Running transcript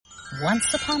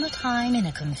Once upon a time in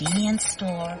a convenience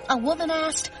store, a woman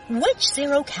asked, "Which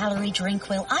zero-calorie drink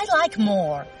will I like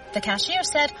more?" The cashier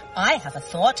said, "I have a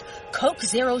thought. Coke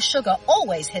Zero Sugar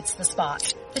always hits the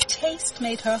spot." The taste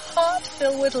made her heart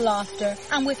fill with laughter,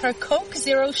 and with her Coke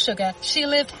Zero Sugar, she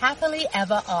lived happily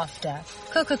ever after.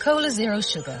 Coca-Cola Zero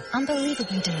Sugar,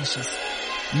 unbelievably delicious.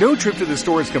 No trip to the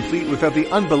store is complete without the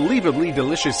unbelievably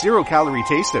delicious zero-calorie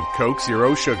taste of Coke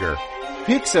Zero Sugar.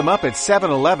 Pick some up at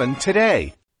 7-Eleven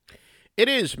today. It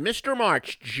is Mr.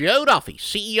 March, Joe Duffy,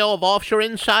 CEO of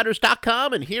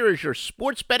OffshoreInsiders.com, and here is your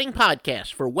sports betting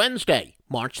podcast for Wednesday,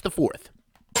 March the 4th.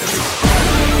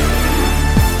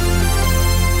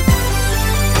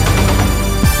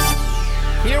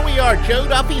 Here we are. Joe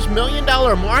Duffy's $1 Million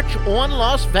March on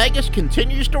Las Vegas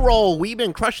continues to roll. We've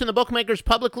been crushing the bookmakers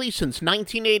publicly since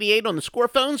 1988 on the score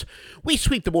phones. We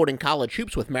sweep the board in college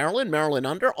hoops with Maryland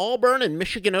under, Auburn, and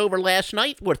Michigan over last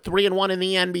night. We're 3-1 in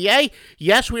the NBA.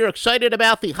 Yes, we are excited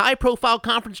about the high-profile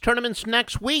conference tournaments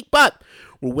next week, but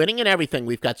we're winning in everything.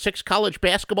 We've got 6 college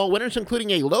basketball winners, including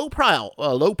a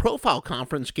low-profile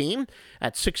conference game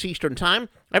at 6 Eastern time.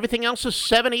 Everything else is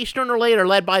 7 Eastern or later,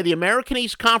 led by the American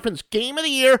East Conference Game of the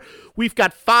Year. We've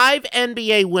got 5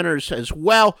 NBA winners as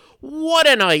well. What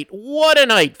a night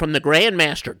from the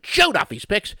Grandmaster, Joe Duffy's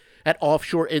picks at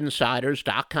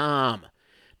OffshoreInsiders.com.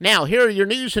 Now, here are your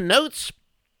news and notes.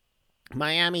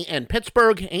 Miami and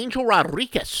Pittsburgh. Angel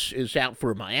Rodriguez is out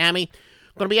for Miami.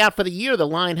 Going to be out for the year. The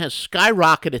line has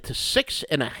skyrocketed to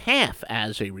 6.5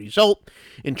 as a result.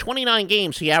 In 29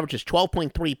 games, he averages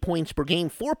 12.3 points per game,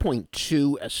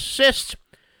 4.2 assists.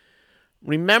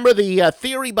 Remember, the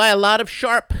theory by a lot of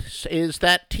sharps is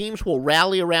that teams will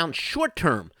rally around short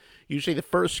term. Usually the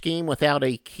first game without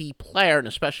a key player, and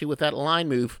especially with that line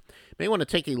move, may want to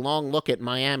take a long look at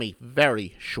Miami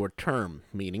very short term,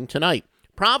 meaning tonight.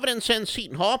 Providence and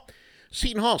Seton Hall.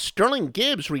 Seton Hall, Sterling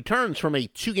Gibbs returns from a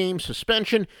 2-game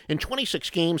suspension. In 26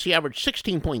 games, he averaged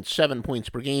 16.7 points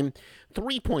per game,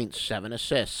 3.7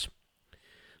 assists.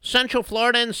 Central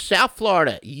Florida and South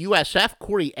Florida. USF,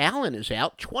 Corey Allen is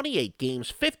out. 28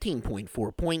 games,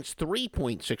 15.4 points,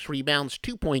 3.6 rebounds,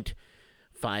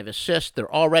 2.5 assists.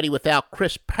 They're already without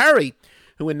Chris Perry,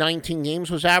 who in 19 games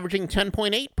was averaging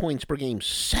 10.8 points per game,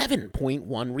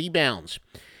 7.1 rebounds.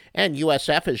 And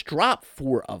USF has dropped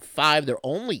 4 of 5. Their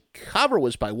only cover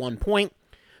was by 1 point.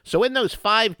 So in those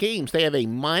 5 games, they have a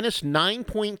minus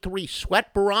 9.3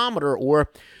 sweat barometer,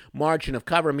 or margin of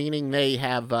cover, meaning they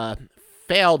have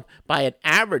failed by an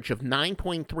average of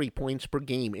 9.3 points per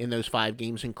game in those 5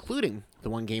 games, including the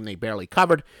 1 game they barely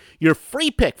covered. Your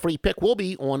free pick will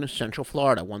be on Central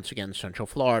Florida. Once again, Central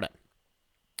Florida.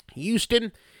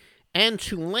 Houston and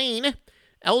Tulane.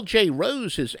 LJ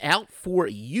Rose is out for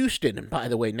Houston. And by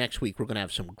the way, next week we're going to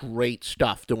have some great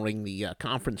stuff during the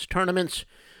conference tournaments.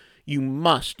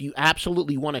 You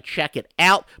absolutely want to check it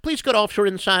out. Please go to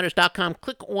OffshoreInsiders.com.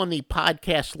 Click on the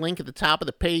podcast link at the top of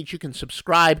the page. You can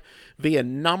subscribe via a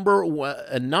number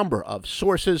of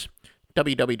sources.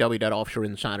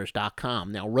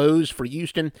 www.OffshoreInsiders.com. Now, Rose for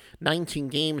Houston, 19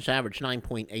 games, averaged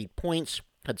 9.8 points,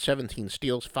 had 17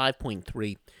 steals,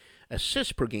 5.3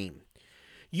 assists per game.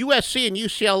 USC and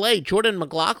UCLA, Jordan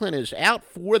McLaughlin is out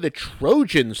for the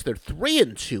Trojans. They're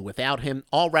 3-2 without him.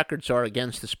 All records are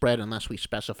against the spread unless we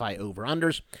specify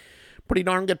over-unders. Pretty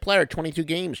darn good player, 22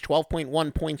 games,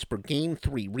 12.1 points per game,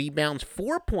 3 rebounds,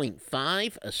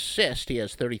 4.5 assists. He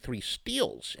has 33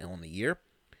 steals on the year.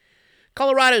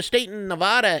 Colorado State and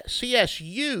Nevada,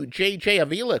 CSU, J.J.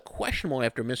 Avila, questionable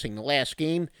after missing the last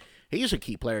game. He's a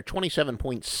key player, 27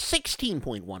 points,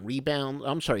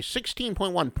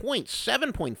 16.1 points,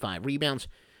 7.5 rebounds,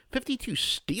 52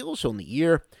 steals on the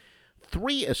year,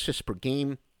 3 assists per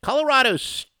game. Colorado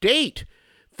State,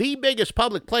 the biggest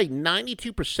public play,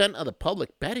 92% of the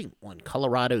public betting on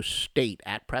Colorado State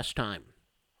at press time.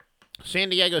 San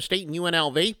Diego State and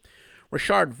UNLV.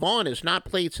 Rashard Vaughn has not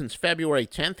played since February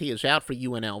 10th. He is out for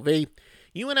UNLV.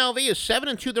 UNLV is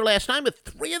 7-2 their last 9, but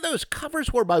 3 of those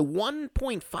covers were by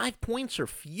 1.5 points or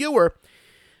fewer.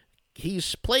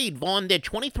 He's played, Vaughn did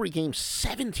 23 games,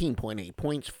 17.8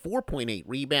 points, 4.8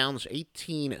 rebounds,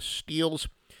 18 steals,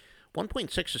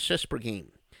 1.6 assists per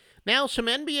game. Now, some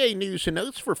NBA news and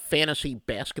notes for fantasy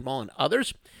basketball and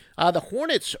others. The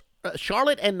Hornets,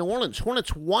 Charlotte and New Orleans.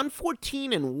 Hornets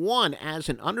 114-1 as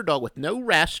an underdog with no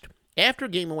rest after a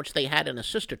game in which they had an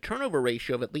assist-to-turnover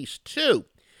ratio of at least 2.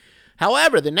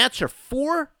 However, the Nets are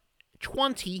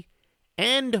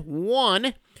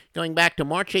 4-20-1, going back to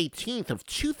March 18th of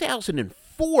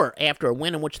 2004 after a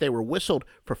win in which they were whistled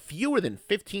for fewer than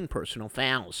 15 personal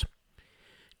fouls.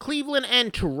 Cleveland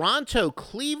and Toronto.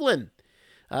 Cleveland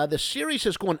The series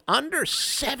has gone under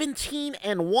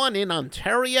 17-1 in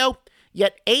Ontario,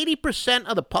 yet 80%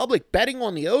 of the public betting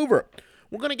on the over.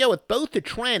 We're going to go with both the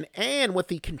trend and with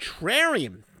the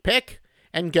contrarian pick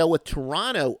and go with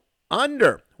Toronto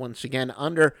under. Once again,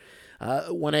 under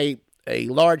when a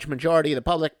large majority of the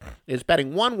public is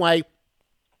betting one way.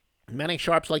 Many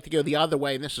sharps like to go the other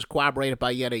way, and this is corroborated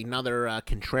by yet another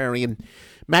contrarian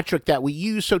metric that we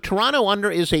use. So Toronto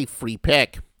under is a free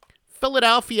pick.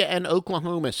 Philadelphia and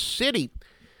Oklahoma City.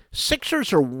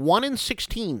 Sixers are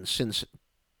 1-16 since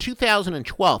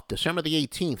 2012, December the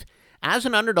 18th, as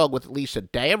an underdog with at least a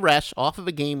day of rest off of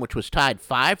a game which was tied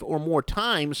 5 or more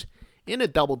times in a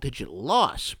double-digit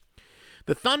loss.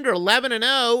 The Thunder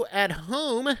 11-0 at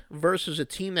home versus a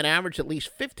team that averaged at least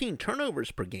 15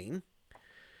 turnovers per game.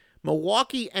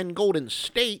 Milwaukee and Golden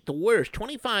State, the Warriors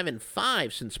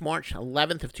 25-5 since March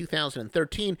 11th of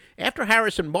 2013 after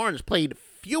Harrison Barnes played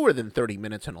fewer than 30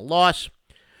 minutes in a loss.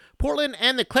 Portland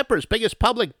and the Clippers, biggest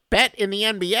public bet in the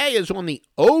NBA is on the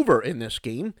over in this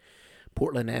game.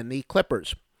 Portland and the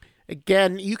Clippers.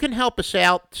 Again, you can help us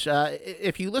out.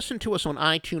 If you listen to us on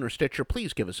iTunes or Stitcher,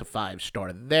 please give us a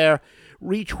 5-star there.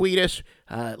 Retweet us.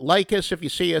 Like us if you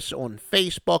see us on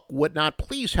Facebook, whatnot.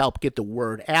 Please help get the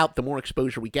word out. The more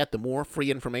exposure we get, the more free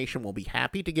information we'll be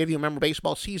happy to give you. Remember,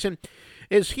 baseball season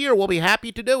is here. We'll be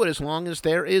happy to do it as long as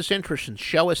there is interest, and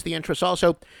show us the interest.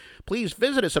 Also, please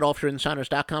visit us at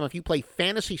offshoreinsiders.com. If you play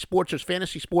fantasy sports, there's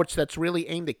fantasy sports that's really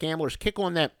aimed at gamblers. Click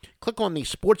on the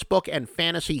sportsbook and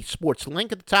fantasy sports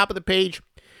link at the top of the page,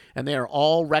 and they are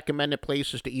all recommended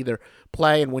places to either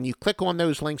play. And when you click on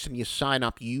those links and you sign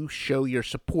up, you show your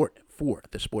support for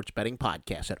the Sports Betting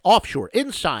Podcast at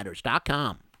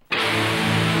offshoreinsiders.com.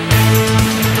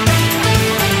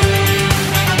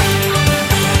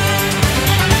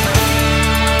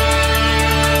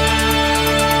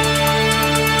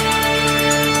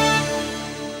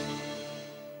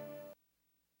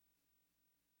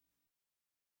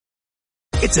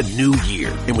 It's a new year,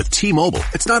 and with T-Mobile,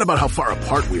 it's not about how far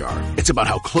apart we are. It's about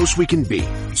how close we can be.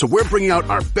 So we're bringing out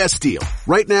our best deal.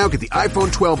 Right now, get the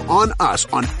iPhone 12 on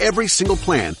us on every single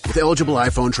plan with eligible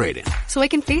iPhone trade-in. So I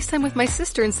can FaceTime with my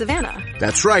sister in Savannah.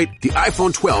 That's right, the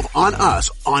iPhone 12 on us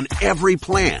on every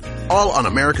plan. All on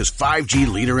America's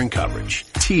 5G leader in coverage.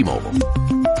 T-Mobile.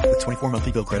 With 24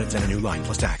 monthly bill credits and a new line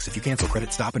plus tax. If you cancel,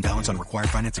 credit stop and balance on required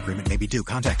finance agreement may be due.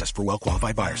 Contact us for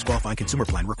well-qualified buyers. Qualifying consumer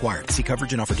plan required. See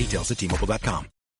coverage and offer details at T-Mobile.com.